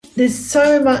There's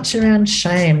so much around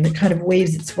shame that kind of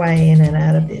weaves its way in and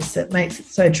out of this that makes it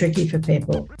so tricky for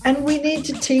people. And we need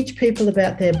to teach people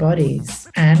about their bodies,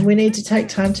 and we need to take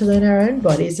time to learn our own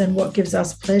bodies and what gives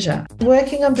us pleasure.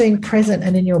 Working on being present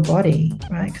and in your body,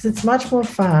 right? Because it's much more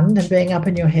fun than being up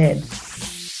in your head.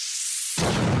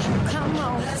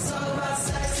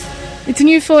 It's a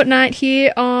new fortnight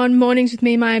here on Mornings with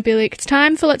me, Maya Billick. It's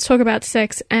time for Let's Talk About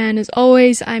Sex, and as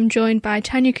always, I'm joined by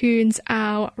Tanya Coons,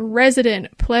 our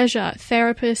resident pleasure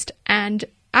therapist and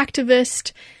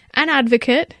activist and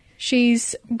advocate.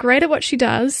 She's great at what she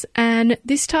does, and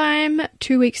this time,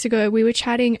 2 weeks ago, we were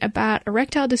chatting about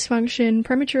erectile dysfunction,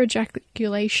 premature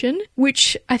ejaculation,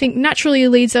 which I think naturally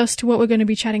leads us to what we're going to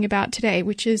be chatting about today,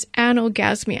 which is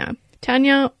anorgasmia.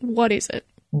 Tanya, what is it?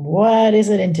 What is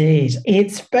it indeed?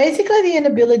 It's basically the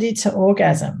inability to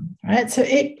orgasm, right? So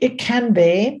it can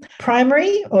be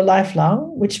primary or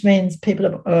lifelong, which means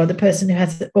or the person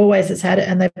who always has had it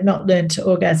and they've not learned to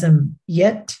orgasm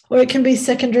yet. Or it can be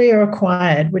secondary or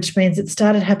acquired, which means it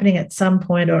started happening at some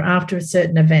point or after a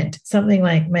certain event, something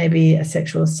like maybe a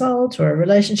sexual assault or a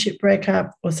relationship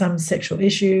breakup or some sexual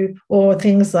issue, or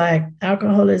things like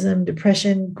alcoholism,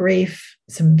 depression, grief,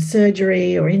 some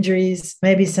surgery or injuries,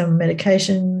 maybe some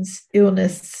medications,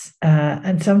 illness,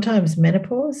 and sometimes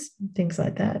menopause, things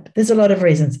like that. There's a lot of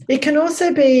reasons. It can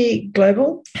also be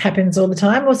global, happens all the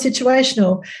time, or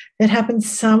situational. It happens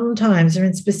sometimes or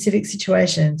in specific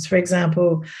situations. For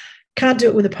example, can't do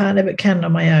it with a partner, but can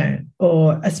on my own,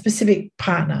 or a specific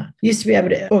partner. Used to be able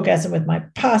to orgasm with my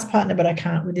past partner, but I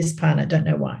can't with this partner. Don't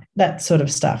know why. That sort of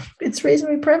stuff. It's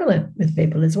reasonably prevalent with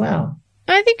people as well.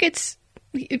 I think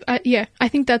I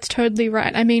think that's totally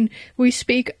right. I mean, we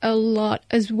speak a lot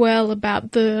as well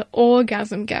about the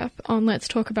orgasm gap on Let's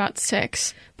Talk About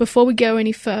Sex. Before we go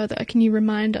any further, can you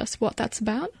remind us what that's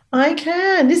about? I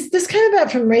can. This came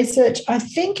about from research, I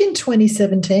think in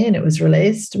 2017 it was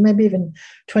released, maybe even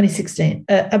 2016,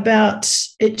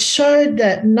 it showed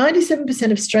that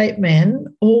 97% of straight men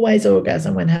always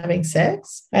orgasm when having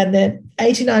sex, and then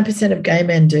 89% of gay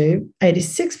men do,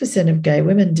 86% of gay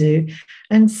women do,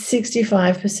 and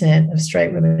 65% of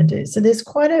straight women do. So there's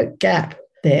quite a gap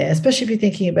there, especially if you're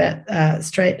thinking about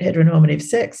straight heteronormative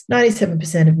sex,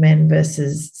 97% of men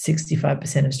versus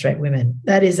 65% of straight women.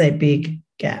 That is a big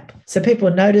gap. So people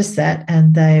noticed that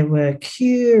and they were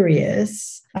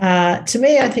curious. To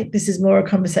me, I think this is more a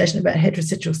conversation about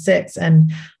heterosexual sex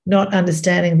and not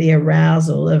understanding the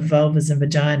arousal of vulvas and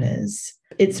vaginas.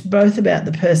 It's both about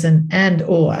the person and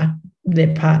or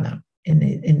their partner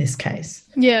in this case.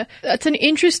 Yeah, that's an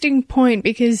interesting point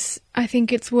because I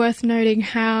think it's worth noting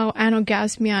how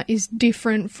anorgasmia is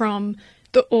different from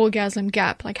the orgasm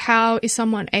gap. Like, how is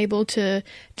someone able to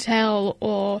tell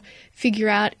or figure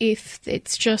out if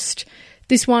it's just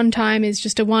this one time is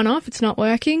just a one-off, it's not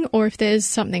working, or if there's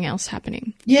something else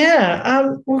happening?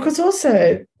 Yeah, well, because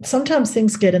also sometimes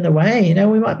things get in the way. You know,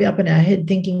 we might be up in our head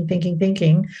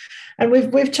thinking. And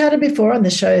we've chatted before on the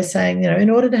show saying, you know, in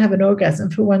order to have an orgasm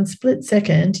for one split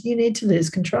second, you need to lose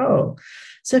control.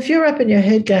 So if you're up in your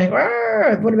head going,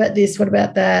 what about this, what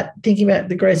about that, thinking about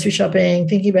the grocery shopping,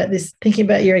 thinking about this, thinking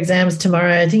about your exams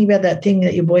tomorrow, thinking about that thing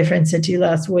that your boyfriend said to you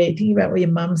last week, thinking about what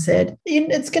your mum said,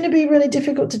 it's going to be really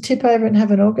difficult to tip over and have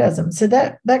an orgasm. So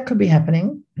that could be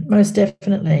happening, most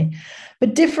definitely.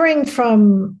 But differing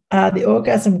from the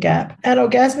orgasm gap,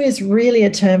 anorgasmia is really a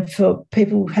term for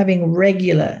people having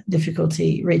regular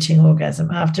difficulty reaching orgasm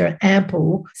after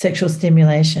ample sexual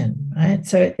stimulation, right?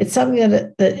 So it's something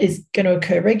that is going to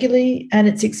occur regularly and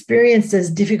it's experienced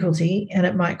as difficulty, and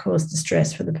it might cause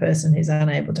distress for the person who's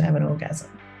unable to have an orgasm.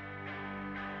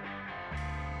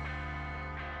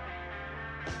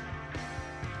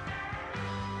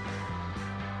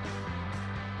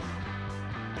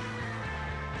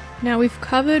 Now, we've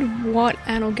covered what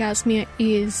anorgasmia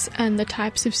is and the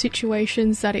types of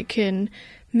situations that it can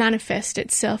manifest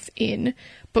itself in,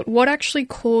 but what actually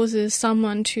causes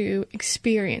someone to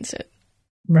experience it?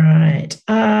 Right.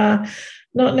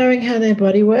 Not knowing how their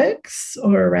body works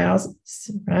or arouses,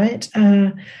 right?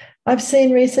 I've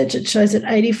seen research that shows that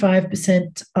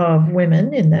 85% of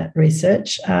women in that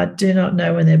research do not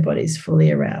know when their body's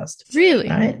fully aroused. Really?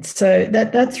 Right. So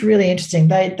that's really interesting.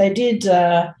 They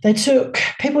took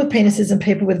people with penises and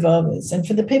people with vulvas, and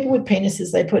for the people with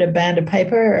penises, they put a band of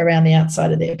paper around the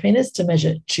outside of their penis to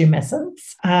measure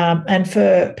tumescence. And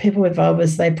for people with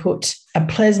vulvas, they put a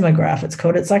plasmograph, it's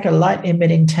called. It's like a light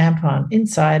emitting tampon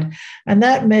inside, and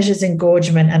that measures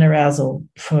engorgement and arousal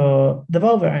for the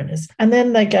vulva owners. And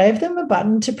then they gave them a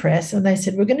button to press, and they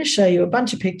said, we're going to show you a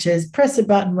bunch of pictures. Press a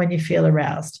button when you feel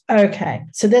aroused. Okay.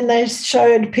 So then they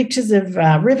showed pictures of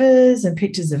rivers and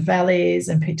pictures of valleys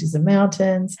and pictures of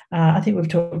mountains. I think we've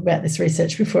talked about this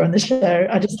research before on the show.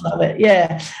 I just love it.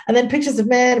 Yeah. And then pictures of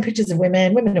men and pictures of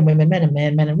women, women and women, men and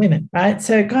men, men and women, right?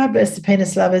 So God bless the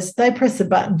penis lovers. They press the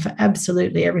button for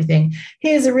absolutely everything.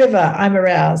 Here's a river, I'm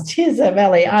aroused. Here's a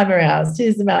valley, I'm aroused.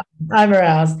 Here's the mountain, I'm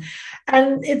aroused.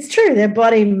 And it's true, their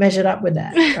body measured up with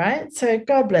that, right? So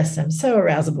God bless them, so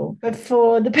arousable. But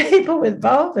for the people with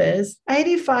vulvas,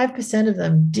 85% of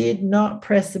them did not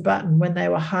press the button when they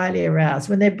were highly aroused.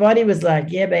 When their body was like,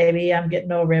 yeah, baby, I'm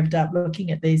getting all revved up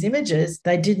looking at these images,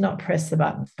 they did not press the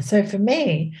button. So for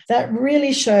me, that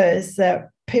really shows that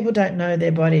people don't know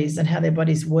their bodies and how their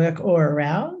bodies work or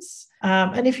arouse.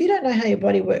 And if you don't know how your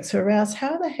body works or arouse,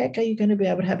 how the heck are you going to be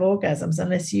able to have orgasms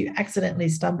unless you accidentally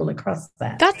stumble across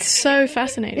that? That's so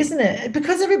fascinating. Isn't it?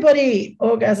 Because everybody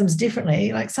orgasms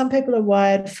differently. Like some people are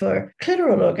wired for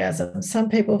clitoral orgasms, some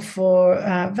people for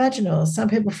vaginal, some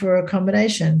people for a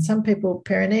combination, some people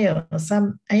perineal,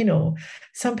 some anal.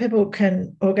 Some people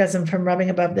can orgasm from rubbing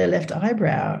above their left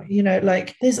eyebrow. You know,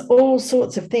 like there's all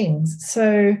sorts of things.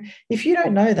 So if you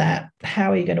don't know that,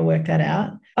 how are you going to work that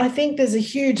out? I think there's a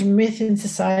huge myth in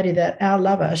society that our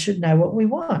lover should know what we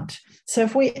want. So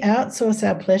if we outsource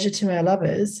our pleasure to our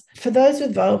lovers, for those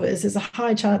with vulvas, there's a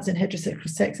high chance in heterosexual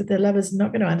sex that their lover's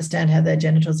not going to understand how their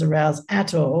genitals arouse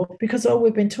at all, because all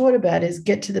we've been taught about is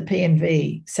get to the P and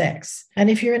V sex. And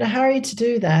if you're in a hurry to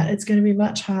do that, it's going to be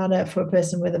much harder for a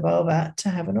person with a vulva to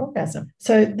have an orgasm.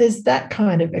 So there's that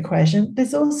kind of equation.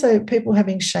 There's also people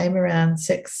having shame around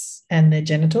sex and their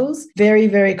genitals. Very,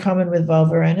 very common with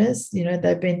vulva owners. You know,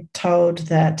 they've been told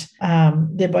that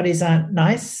their bodies aren't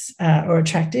nice or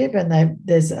attractive, and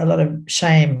there's a lot of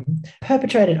shame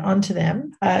perpetrated onto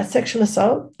them. Sexual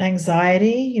assault,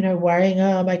 anxiety, you know, worrying,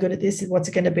 oh, am I good at this? What's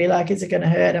it going to be like? Is it going to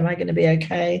hurt? Am I going to be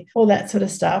okay? All that sort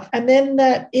of stuff. And then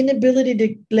that inability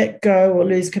to let go or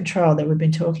lose control that we've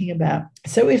been talking about.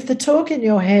 So if the talk in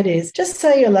your head is just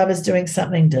say your lover's doing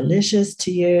something delicious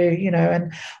to you, you know,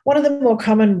 and one of the more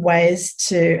common ways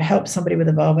to help somebody with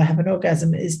a vulva have an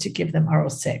orgasm is to give them oral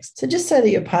sex. So just say that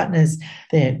your partner's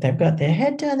there, they've got their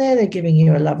head down there, they're giving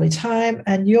you a lovely time,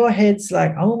 and your head's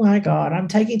like, oh my God, I'm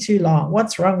taking too long.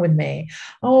 What's wrong with me?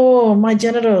 Oh, my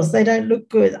genitals, they don't look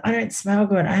good. I don't smell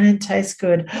good. I don't taste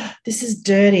good. This is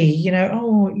dirty, you know.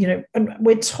 Oh, you know, and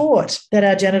we're taught that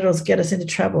our genitals get us into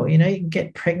trouble. You know, you can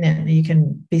get pregnant, you can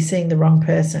be seeing the wrong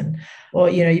person, or,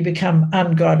 you know, you become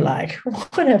ungodlike,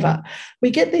 whatever. We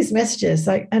get these messages,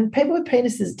 like, and people with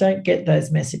penises don't get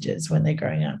those messages when they're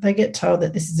growing up. They get told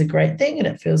that this is a great thing and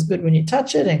it feels good when you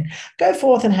touch it, and go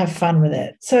forth and have fun with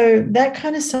it. So that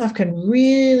kind of stuff can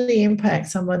really impact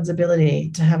someone's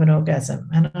ability to have an orgasm.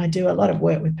 And I do a lot of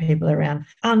work with people around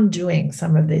undoing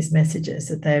some of these messages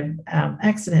that they've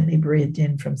accidentally breathed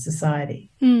in from society.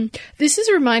 This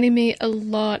is reminding me a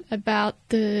lot about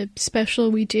the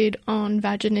special we did on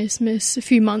vaginismus a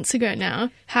few months ago now.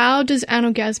 How does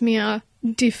anorgasmia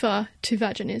differ to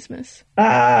vaginismus?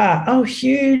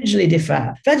 Hugely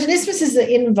differ. Vaginismus is the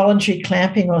involuntary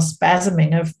clamping or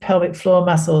spasming of pelvic floor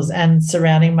muscles and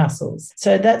surrounding muscles.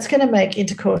 So that's going to make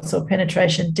intercourse or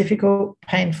penetration difficult,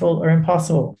 painful, or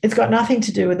impossible. It's got nothing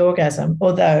to do with orgasm,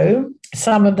 although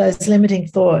some of those limiting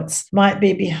thoughts might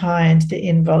be behind the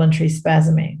involuntary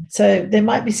spasming. So there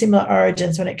might be similar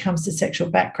origins when it comes to sexual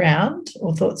background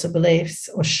or thoughts or beliefs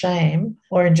or shame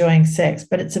or enjoying sex,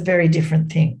 but it's a very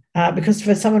different thing. Because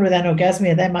for someone with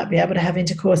anorgasmia, they might be able to have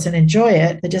intercourse and enjoy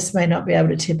it. They just may not be able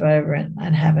to tip over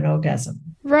and have an orgasm.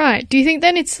 Right. Do you think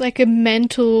then it's like a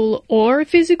mental or a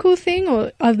physical thing,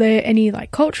 or are there any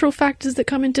like cultural factors that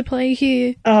come into play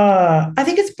here? I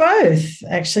think it's both,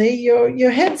 actually.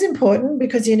 Your head's important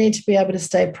because you need to be able to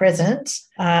stay present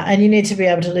and you need to be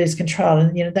able to lose control.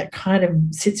 And, you know, that kind of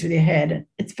sits with your head.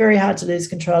 It's very hard to lose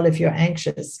control if you're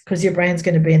anxious because your brain's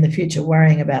going to be in the future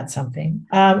worrying about something.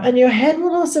 And your head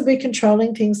will also be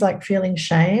controlling things like feeling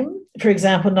shame. For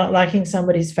example, not liking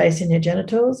somebody's face in your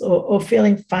genitals, or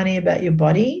feeling funny about your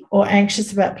body, or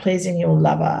anxious about pleasing your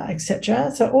lover, etc.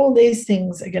 So all these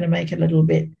things are going to make it a little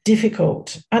bit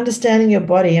difficult. Understanding your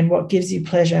body and what gives you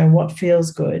pleasure and what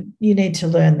feels good, you need to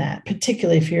learn that,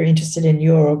 particularly if you're interested in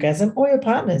your orgasm or your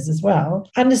partner's as well.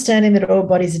 Understanding that all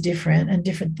bodies are different and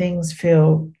different things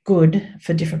feel good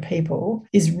for different people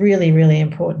is really, really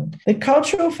important. The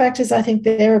cultural factors, I think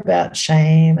they're about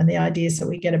shame and the ideas that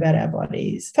we get about our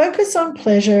bodies. Focus focus on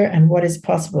pleasure and what is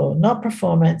possible, not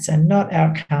performance and not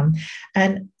outcome.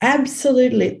 And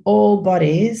absolutely all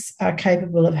bodies are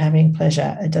capable of having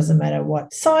pleasure. It doesn't matter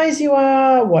what size you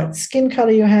are, what skin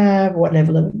color you have, what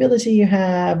level of ability you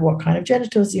have, what kind of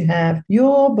genitals you have.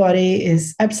 Your body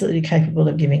is absolutely capable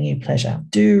of giving you pleasure.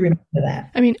 Do remember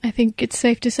that. I mean, I think it's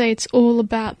safe to say it's all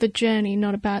about the journey,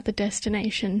 not about the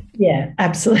destination. Yeah,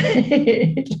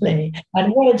 absolutely.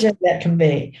 And what a journey that can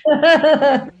be.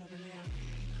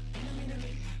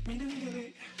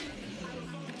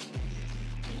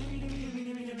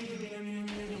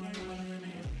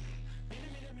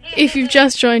 If you've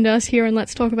just joined us here on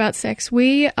Let's Talk About Sex,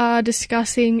 we are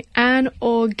discussing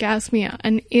anorgasmia,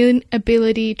 an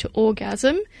inability to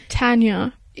orgasm.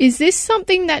 Tanya, is this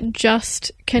something that just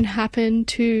can happen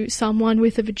to someone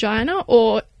with a vagina,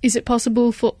 or is it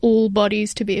possible for all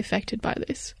bodies to be affected by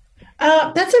this?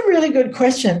 That's a really good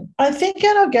question. I think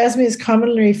anorgasmia is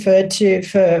commonly referred to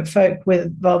for folk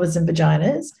with vulvas and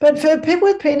vaginas, but for people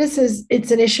with penises,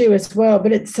 it's an issue as well,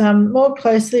 but it's more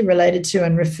closely related to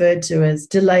and referred to as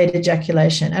delayed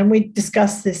ejaculation. And we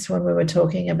discussed this when we were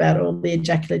talking about all the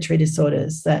ejaculatory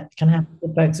disorders that can happen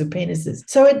with folks with penises.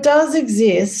 So it does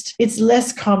exist. It's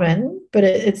less common, but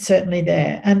it's certainly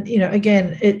there. And,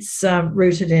 again, it's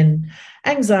rooted in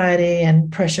anxiety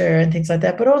and pressure and things like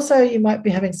that, but also you might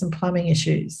be having some plumbing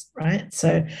issues, right?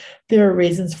 So there are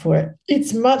reasons for it.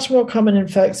 It's much more common in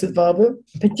folks with vulva,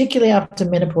 particularly after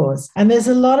menopause. And there's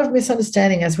a lot of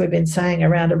misunderstanding, as we've been saying,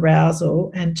 around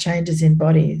arousal and changes in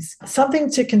bodies. Something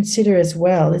to consider as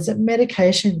well is that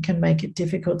medication can make it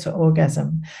difficult to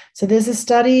orgasm. So there's a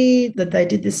study that they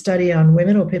did this study on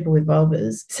women or people with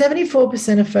vulvas.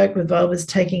 74% of folk with vulvas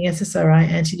taking SSRI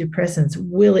antidepressants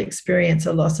will experience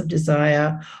a loss of desire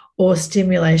or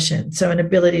stimulation, so an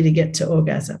ability to get to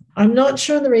orgasm. I'm not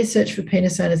sure on the research for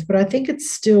penis owners, but I think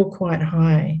it's still quite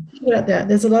high. Think about that.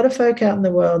 There's a lot of folk out in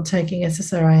the world taking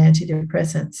SSRI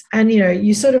antidepressants. And,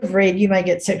 you sort of read you may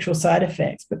get sexual side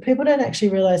effects, but people don't actually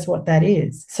realize what that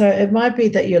is. So it might be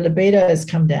that your libido has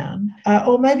come down,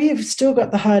 or maybe you've still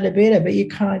got the high libido, but you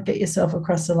can't get yourself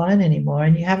across the line anymore,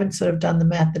 and you haven't sort of done the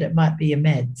math that it might be your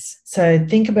meds. So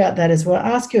think about that as well.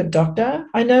 Ask your doctor.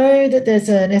 I know that there's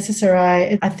an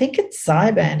SSRI, I think it's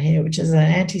Zyban here, which is an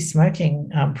anti-smoking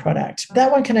product.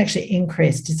 That one can actually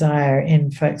increase desire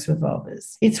in folks with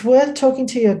vulvas. It's worth talking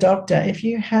to your doctor if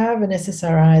you have an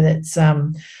SSRI that's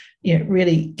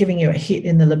really giving you a hit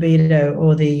in the libido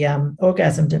or the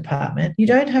orgasm department. You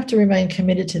don't have to remain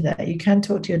committed to that. You can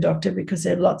talk to your doctor because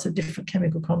there are lots of different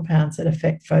chemical compounds that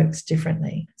affect folks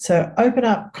differently. So open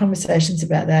up conversations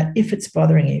about that if it's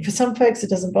bothering you. For some folks, it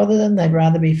doesn't bother them. They'd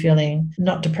rather be feeling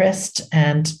not depressed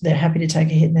and they're happy to take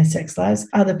a hit in their sex lives.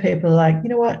 Other people are like, you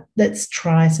know what, let's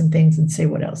try some things and see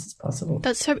what else is possible.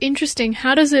 That's so interesting.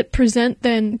 How does it present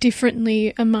then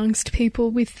differently amongst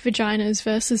people with vaginas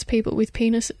versus people with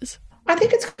penises? I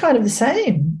think it's kind of the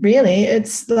same, really.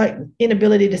 It's like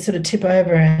inability to sort of tip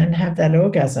over and have that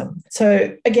orgasm.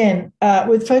 So again,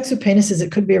 with folks with penises,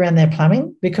 it could be around their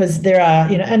plumbing because there are,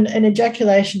 and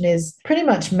ejaculation is pretty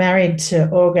much married to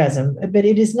orgasm, but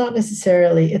it's not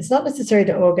necessary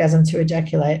to orgasm to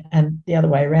ejaculate and the other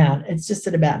way around. It's just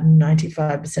that about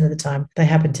 95% of the time they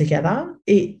happen together.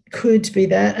 It could be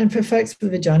that. And for folks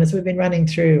with vaginas, we've been running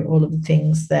through all of the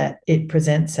things that it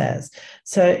presents as.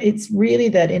 So it's really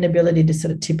that inability to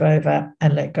sort of tip over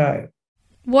and let go.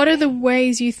 What are the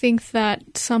ways you think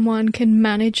that someone can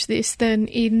manage this then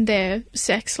in their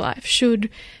sex life? Should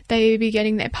they be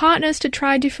getting their partners to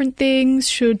try different things?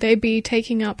 Should they be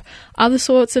taking up other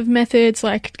sorts of methods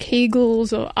like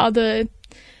Kegels or other,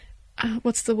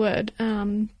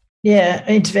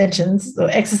 interventions or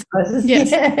exercises. Yes.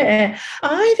 Yeah.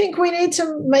 I think we need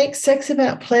to make sex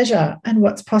about pleasure and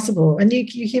what's possible. And you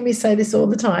hear me say this all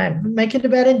the time. Make it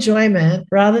about enjoyment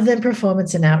rather than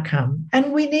performance and outcome.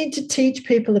 And we need to teach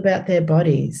people about their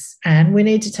bodies. And we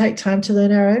need to take time to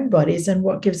learn our own bodies and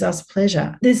what gives us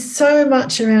pleasure. There's so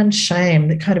much around shame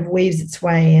that kind of weaves its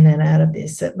way in and out of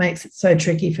this that makes it so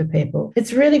tricky for people.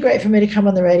 It's really great for me to come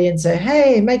on the radio and say,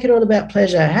 hey, make it all about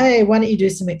pleasure. Hey, why don't you do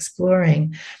some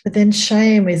exploring? But then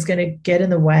shame is going to get in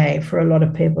the way for a lot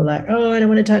of people, like, oh, I don't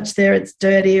want to touch there, it's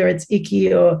dirty or it's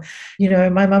icky, or,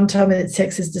 my mum told me that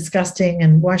sex is disgusting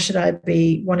and why should I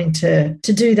be wanting to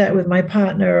do that with my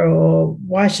partner, or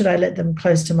why should I let them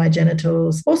close to my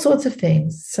genitals, all sorts of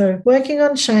things. So working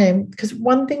on shame, because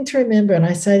one thing to remember, and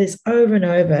I say this over and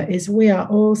over, is we are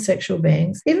all sexual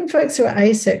beings. Even folks who are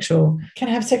asexual can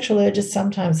have sexual urges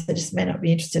sometimes. They just may not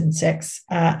be interested in sex,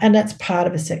 and that's part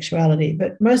of a sexuality.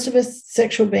 But most of us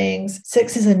sexual beings beings.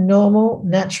 Sex is a normal,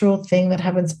 natural thing that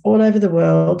happens all over the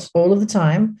world, all of the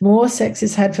time. More sex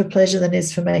is had for pleasure than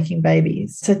is for making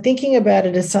babies. So thinking about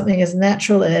it as something as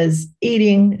natural as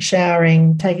eating,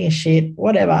 showering, taking a shit,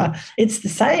 whatever, it's the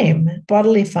same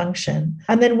bodily function.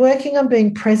 And then working on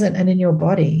being present and in your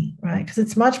body, right? Because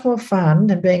it's much more fun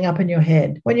than being up in your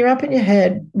head. When you're up in your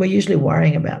head, we're usually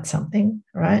worrying about something,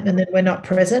 right? And then we're not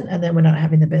present, and then we're not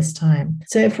having the best time.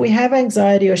 So if we have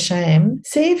anxiety or shame,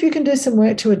 see if you can do some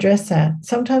work to address that.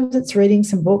 Sometimes it's reading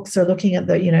some books or looking at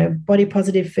the, body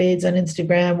positive feeds on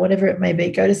Instagram, whatever it may be.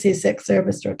 Go to see a sex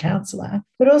therapist or a counselor.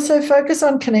 But also focus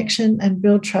on connection and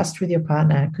build trust with your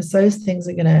partner, because those things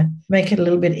are going to make it a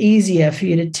little bit easier for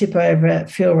you to tip over,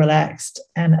 feel relaxed,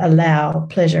 and allow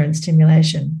pleasure and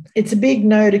stimulation. It's a big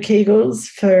no to Kegels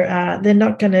they're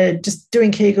not going to, just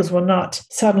doing Kegels will not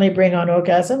suddenly bring on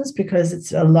orgasms because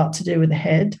it's a lot to do with the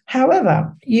head.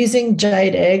 However, using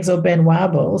jade eggs or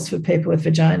Benoit balls for people with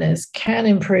vaginas can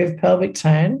improve pelvic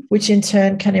tone, which in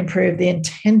turn can improve the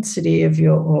intensity of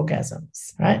your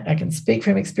orgasms, right? I can speak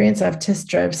from experience. I've test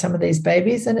drove some of these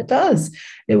babies, and it does.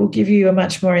 It will give you a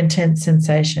much more intense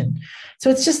sensation. So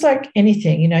it's just like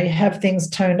anything, you have things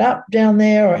toned up down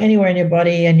there or anywhere in your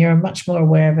body, and you're much more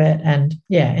aware of it. And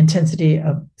intensity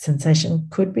of sensation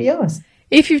could be yours.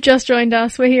 If you've just joined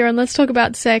us, we're here on Let's Talk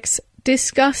About Sex,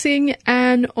 discussing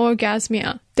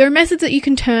anorgasmia. There are methods that you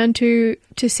can turn to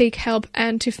seek help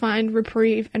and to find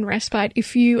reprieve and respite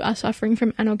if you are suffering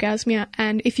from anorgasmia.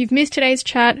 And if you've missed today's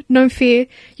chat, no fear.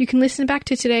 You can listen back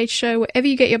to today's show wherever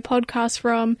you get your podcasts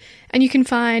from, and you can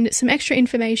find some extra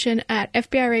information at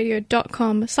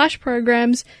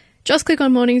fbiradio.com/programs. Just click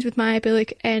on Mornings with Maya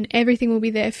Billick and everything will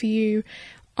be there for you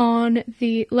on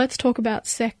the Let's Talk About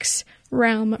Sex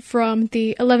realm from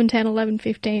the 11:10,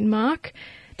 11:15 mark.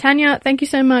 Tanya, thank you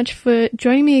so much for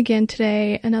joining me again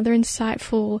today. Another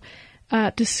insightful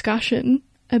discussion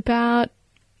about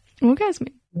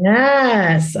orgasming.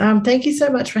 Yes. Thank you so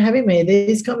much for having me.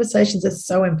 These conversations are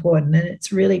so important, and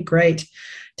it's really great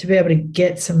to be able to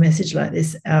get some message like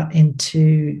this out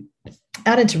into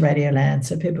Radio Land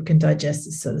so people can digest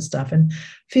this sort of stuff and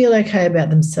feel okay about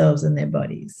themselves and their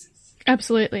bodies.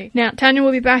 Absolutely. Now, Tanya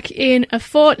will be back in a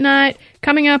fortnight.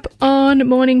 Coming up on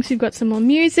Mornings, we've got some more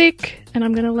music, and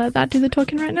I'm going to let that do the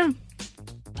talking right now.